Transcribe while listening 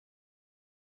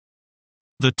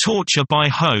The torture by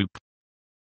hope.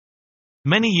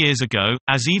 Many years ago,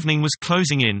 as evening was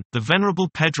closing in, the Venerable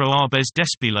Pedro Arbez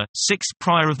Despila, 6th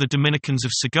Prior of the Dominicans of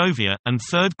Segovia, and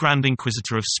 3rd Grand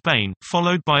Inquisitor of Spain,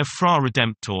 followed by a Fra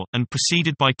Redemptor, and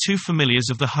preceded by 2 familiars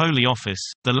of the Holy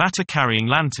Office, the latter carrying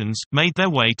lanterns, made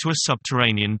their way to a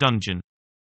subterranean dungeon.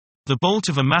 The bolt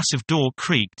of a massive door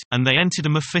creaked, and they entered a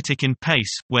mephitic in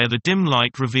pace, where the dim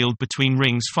light revealed between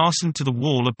rings fastened to the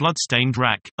wall a blood-stained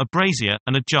rack, a brazier,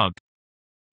 and a jug.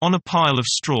 On a pile of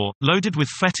straw, loaded with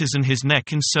fetters and his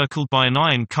neck encircled by an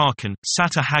iron carcan,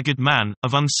 sat a haggard man,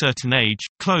 of uncertain age,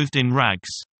 clothed in rags.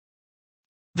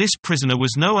 This prisoner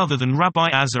was no other than Rabbi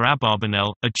Azar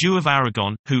Abarbanel, a Jew of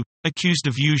Aragon, who, accused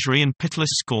of usury and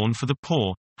pitiless scorn for the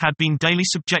poor, had been daily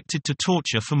subjected to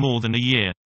torture for more than a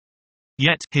year.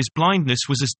 Yet, his blindness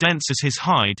was as dense as his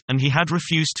hide, and he had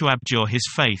refused to abjure his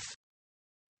faith.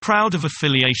 Proud of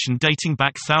affiliation dating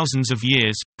back thousands of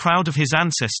years, proud of his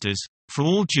ancestors, for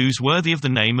all Jews worthy of the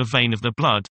name are vein of their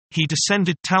blood, he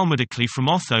descended Talmudically from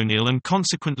Othoniel and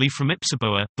consequently from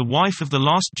Ipsaboa, the wife of the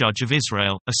last judge of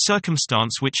Israel, a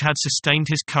circumstance which had sustained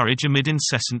his courage amid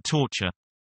incessant torture.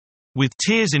 With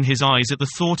tears in his eyes at the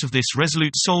thought of this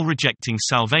resolute soul rejecting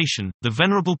salvation, the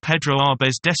Venerable Pedro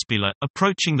Arbez Despila,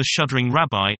 approaching the shuddering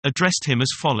rabbi, addressed him as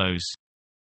follows.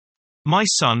 My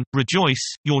son,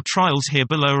 rejoice, your trials here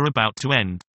below are about to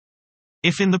end.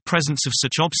 If in the presence of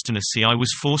such obstinacy I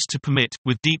was forced to permit,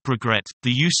 with deep regret,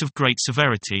 the use of great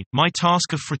severity, my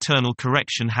task of fraternal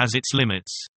correction has its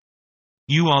limits.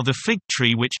 You are the fig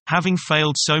tree which, having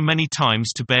failed so many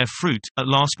times to bear fruit, at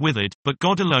last withered, but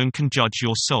God alone can judge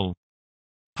your soul.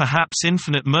 Perhaps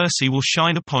infinite mercy will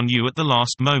shine upon you at the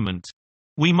last moment.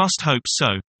 We must hope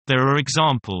so. There are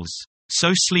examples.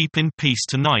 So sleep in peace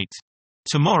tonight.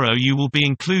 Tomorrow you will be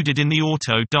included in the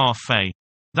auto da fe.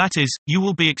 That is, you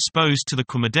will be exposed to the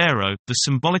quemadero, the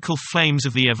symbolical flames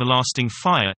of the everlasting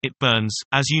fire. It burns,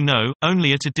 as you know,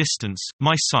 only at a distance,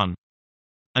 my son.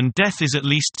 And death is at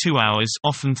least 2 hours,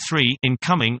 often 3, in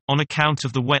coming, on account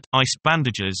of the wet, ice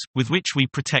bandages, with which we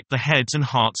protect the heads and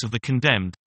hearts of the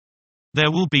condemned.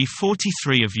 There will be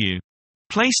 43 of you.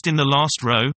 Placed in the last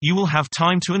row, you will have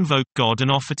time to invoke God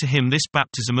and offer to him this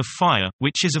baptism of fire,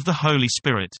 which is of the Holy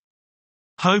Spirit.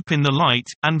 Hope in the light,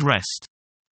 and rest.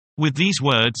 With these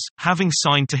words, having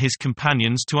signed to his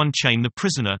companions to unchain the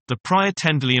prisoner, the prior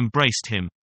tenderly embraced him.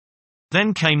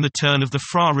 Then came the turn of the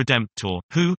Fra Redemptor,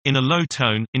 who, in a low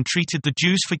tone, entreated the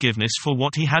Jew's forgiveness for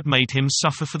what he had made him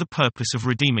suffer for the purpose of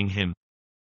redeeming him.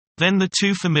 Then the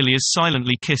 2 familiars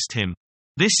silently kissed him.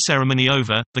 This ceremony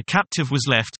over, the captive was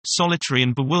left, solitary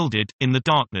and bewildered, in the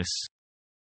darkness.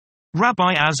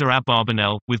 Rabbi Azar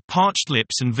Abarbanel, with parched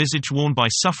lips and visage worn by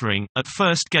suffering, at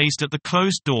first gazed at the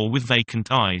closed door with vacant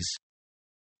eyes.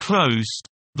 Closed.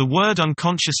 The word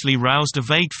unconsciously roused a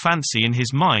vague fancy in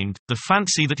his mind, the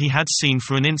fancy that he had seen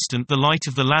for an instant the light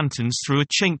of the lanterns through a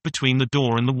chink between the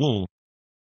door and the wall.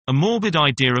 A morbid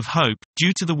idea of hope,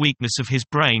 due to the weakness of his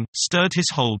brain, stirred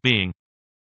his whole being.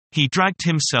 He dragged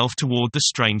himself toward the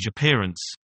strange appearance.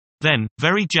 Then,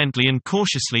 very gently and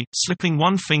cautiously, slipping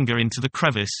one finger into the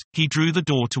crevice, he drew the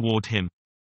door toward him.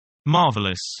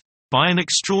 Marvelous. By an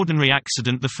extraordinary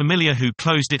accident the familiar who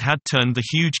closed it had turned the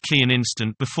huge key an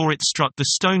instant before it struck the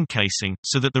stone casing,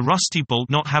 so that the rusty bolt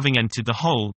not having entered the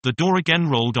hole, the door again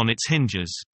rolled on its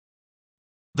hinges.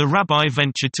 The rabbi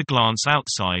ventured to glance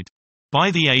outside.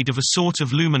 By the aid of a sort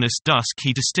of luminous dusk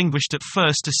he distinguished at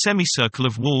first a semicircle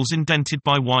of walls indented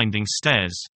by winding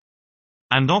stairs.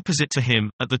 And opposite to him,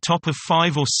 at the top of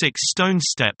 5 or 6 stone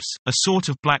steps, a sort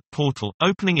of black portal,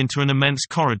 opening into an immense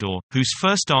corridor, whose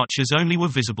first arches only were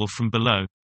visible from below.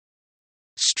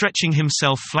 Stretching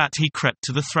himself flat he crept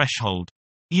to the threshold.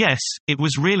 Yes, it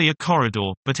was really a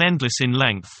corridor, but endless in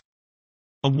length.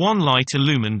 A wan light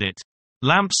illumined it.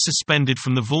 Lamps suspended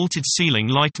from the vaulted ceiling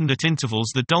lightened at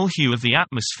intervals the dull hue of the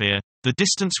atmosphere, the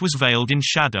distance was veiled in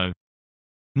shadow.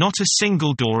 Not a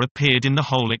single door appeared in the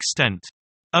whole extent.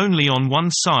 Only on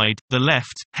one side, the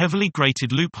left, heavily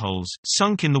grated loopholes,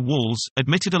 sunk in the walls,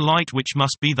 admitted a light which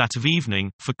must be that of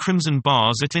evening, for crimson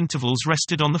bars at intervals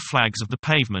rested on the flags of the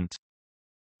pavement.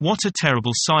 What a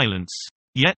terrible silence!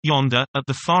 Yet, yonder, at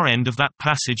the far end of that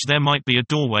passage there might be a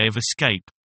doorway of escape.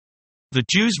 The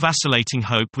Jew's vacillating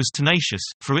hope was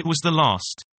tenacious, for it was the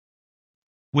last.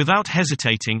 Without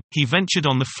hesitating, he ventured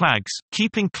on the flags,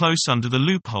 keeping close under the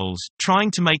loopholes,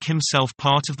 trying to make himself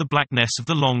part of the blackness of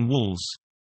the long walls.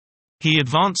 He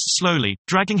advanced slowly,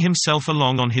 dragging himself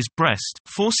along on his breast,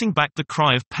 forcing back the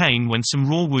cry of pain when some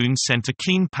raw wound sent a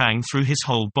keen pang through his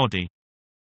whole body.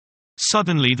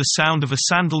 Suddenly the sound of a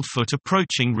sandaled foot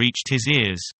approaching reached his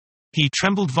ears. He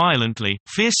trembled violently,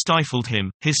 fear stifled him,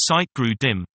 his sight grew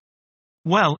dim.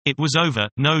 Well, it was over,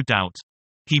 no doubt.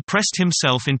 He pressed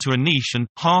himself into a niche and,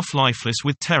 half lifeless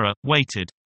with terror, waited.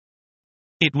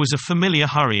 It was a familiar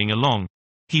hurrying along.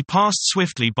 He passed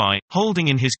swiftly by, holding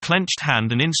in his clenched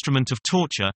hand an instrument of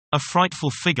torture, a frightful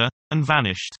figure, and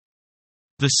vanished.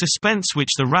 The suspense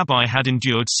which the rabbi had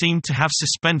endured seemed to have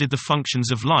suspended the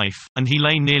functions of life, and he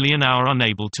lay nearly an hour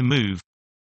unable to move.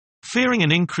 Fearing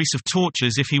an increase of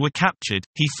tortures if he were captured,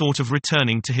 he thought of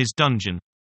returning to his dungeon.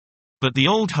 But the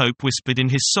old hope whispered in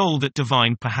his soul that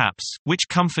divine perhaps, which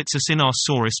comforts us in our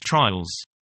sorest trials.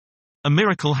 A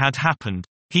miracle had happened.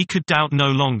 He could doubt no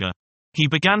longer. He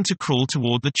began to crawl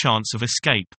toward the chance of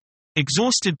escape.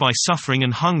 Exhausted by suffering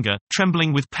and hunger,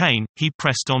 trembling with pain, he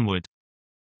pressed onward.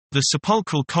 The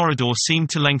sepulchral corridor seemed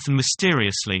to lengthen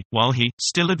mysteriously, while he,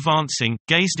 still advancing,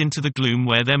 gazed into the gloom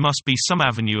where there must be some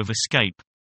avenue of escape.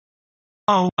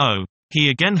 Oh, oh! He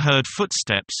again heard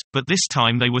footsteps, but this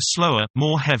time they were slower,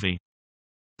 more heavy.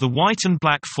 The white and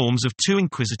black forms of two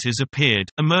inquisitors appeared,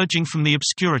 emerging from the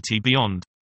obscurity beyond.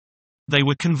 They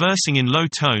were conversing in low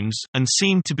tones, and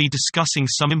seemed to be discussing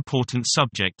some important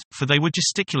subject, for they were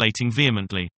gesticulating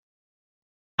vehemently.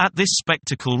 At this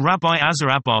spectacle Rabbi Azar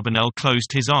Abarbanel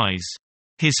closed his eyes.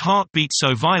 His heart beat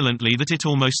so violently that it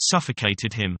almost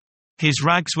suffocated him. His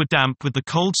rags were damp with the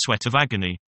cold sweat of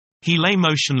agony. He lay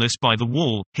motionless by the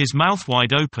wall, his mouth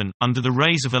wide open, under the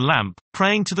rays of a lamp,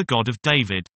 praying to the God of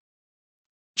David.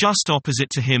 Just opposite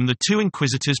to him the two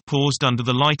inquisitors paused under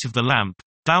the light of the lamp,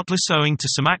 doubtless owing to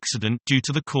some accident due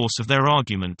to the course of their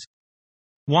argument.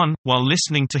 One, while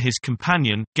listening to his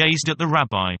companion, gazed at the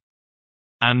rabbi.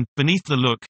 And, beneath the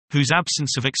look, whose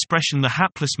absence of expression the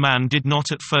hapless man did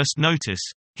not at first notice,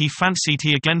 he fancied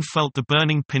he again felt the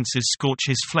burning pincers scorch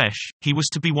his flesh, he was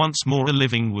to be once more a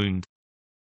living wound.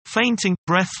 Fainting,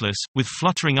 breathless, with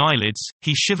fluttering eyelids,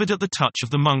 he shivered at the touch of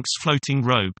the monk's floating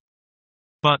robe.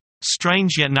 But,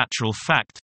 strange yet natural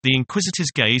fact, the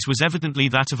inquisitor's gaze was evidently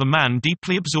that of a man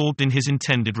deeply absorbed in his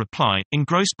intended reply,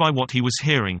 engrossed by what he was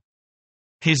hearing.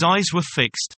 His eyes were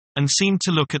fixed, and seemed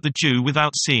to look at the Jew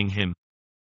without seeing him.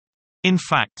 In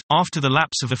fact, after the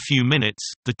lapse of a few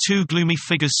minutes, the two gloomy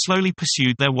figures slowly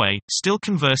pursued their way, still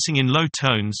conversing in low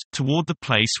tones, toward the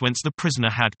place whence the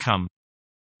prisoner had come.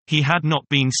 He had not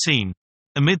been seen.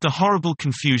 Amid the horrible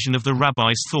confusion of the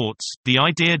rabbi's thoughts, the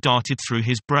idea darted through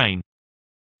his brain.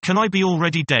 Can I be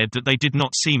already dead that they did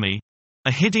not see me?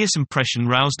 A hideous impression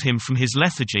roused him from his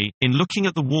lethargy. In looking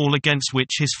at the wall against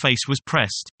which his face was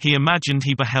pressed, he imagined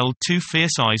he beheld two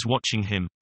fierce eyes watching him.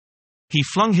 He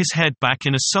flung his head back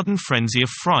in a sudden frenzy of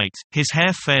fright, his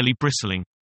hair fairly bristling.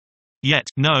 Yet,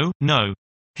 no.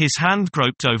 His hand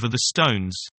groped over the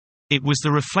stones. It was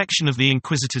the reflection of the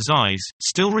inquisitor's eyes,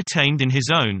 still retained in his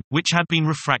own, which had been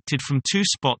refracted from two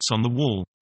spots on the wall.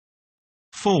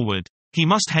 Forward. He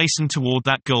must hasten toward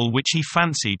that goal which he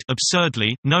fancied,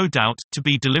 absurdly, no doubt, to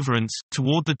be deliverance,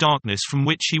 toward the darkness from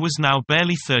which he was now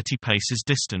barely 30 paces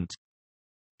distant.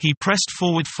 He pressed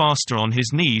forward faster on his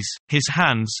knees, his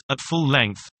hands, at full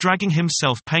length, dragging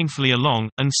himself painfully along,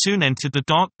 and soon entered the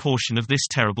dark portion of this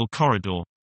terrible corridor.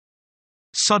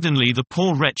 Suddenly the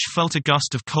poor wretch felt a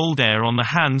gust of cold air on the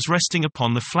hands resting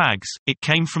upon the flags. It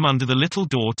came from under the little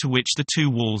door to which the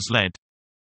two walls led.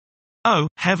 Oh,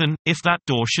 heaven, if that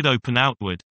door should open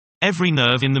outward! Every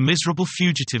nerve in the miserable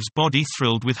fugitive's body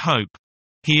thrilled with hope.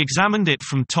 He examined it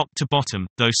from top to bottom,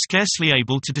 though scarcely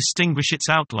able to distinguish its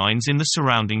outlines in the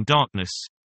surrounding darkness.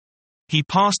 He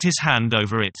passed his hand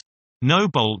over it. No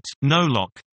bolt, no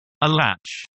lock. A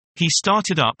latch. He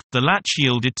started up, the latch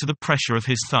yielded to the pressure of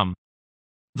his thumb.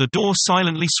 The door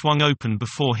silently swung open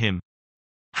before him.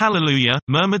 Hallelujah,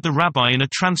 murmured the rabbi in a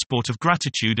transport of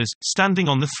gratitude as, standing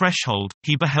on the threshold,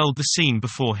 he beheld the scene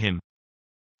before him.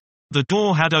 The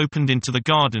door had opened into the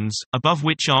gardens, above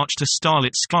which arched a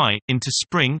starlit sky, into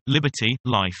spring, liberty,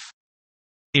 life.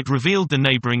 It revealed the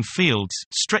neighboring fields,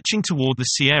 stretching toward the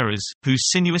Sierras, whose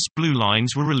sinuous blue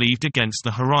lines were relieved against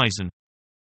the horizon.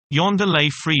 Yonder lay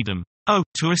freedom. Oh,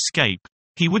 to escape!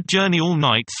 He would journey all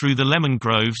night through the lemon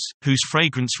groves, whose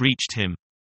fragrance reached him.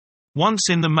 Once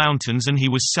in the mountains and he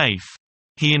was safe.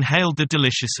 He inhaled the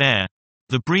delicious air.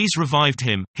 The breeze revived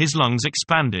him, his lungs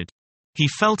expanded. He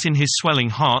felt in his swelling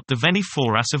heart the veni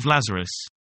foras of Lazarus.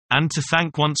 And to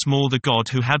thank once more the God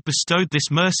who had bestowed this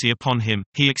mercy upon him,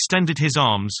 he extended his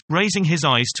arms, raising his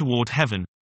eyes toward heaven.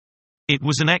 It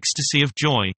was an ecstasy of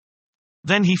joy.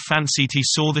 Then he fancied he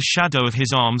saw the shadow of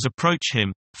his arms approach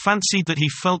him, fancied that he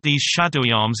felt these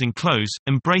shadowy arms enclose,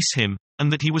 embrace him, and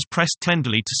that he was pressed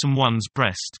tenderly to someone's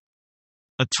breast.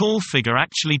 A tall figure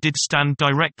actually did stand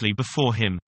directly before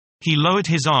him. He lowered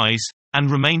his eyes, and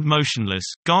remained motionless,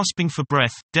 gasping for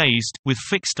breath, dazed, with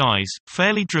fixed eyes,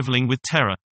 fairly drivelling with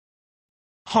terror.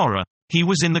 Horror! He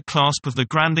was in the clasp of the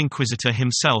Grand Inquisitor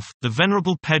himself, the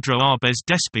venerable Pedro Arbez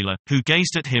d'Espila, who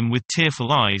gazed at him with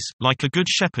tearful eyes, like a good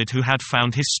shepherd who had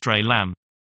found his stray lamb.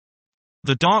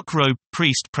 The dark-robed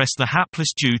priest pressed the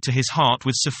hapless Jew to his heart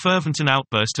with so fervent an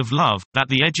outburst of love, that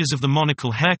the edges of the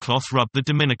monocle haircloth rubbed the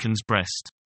Dominican's breast.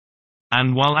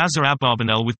 And while Azar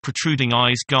Abarbanel with protruding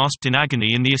eyes gasped in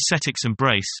agony in the ascetic's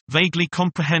embrace, vaguely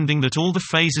comprehending that all the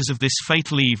phases of this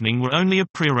fatal evening were only a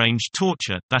prearranged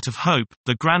torture, that of hope,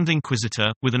 the Grand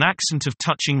Inquisitor, with an accent of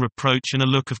touching reproach and a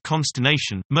look of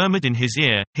consternation, murmured in his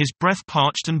ear, his breath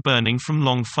parched and burning from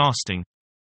long fasting.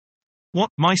 "What,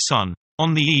 my son?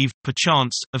 On the eve,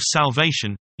 perchance, of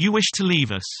salvation, you wish to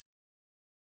leave us?"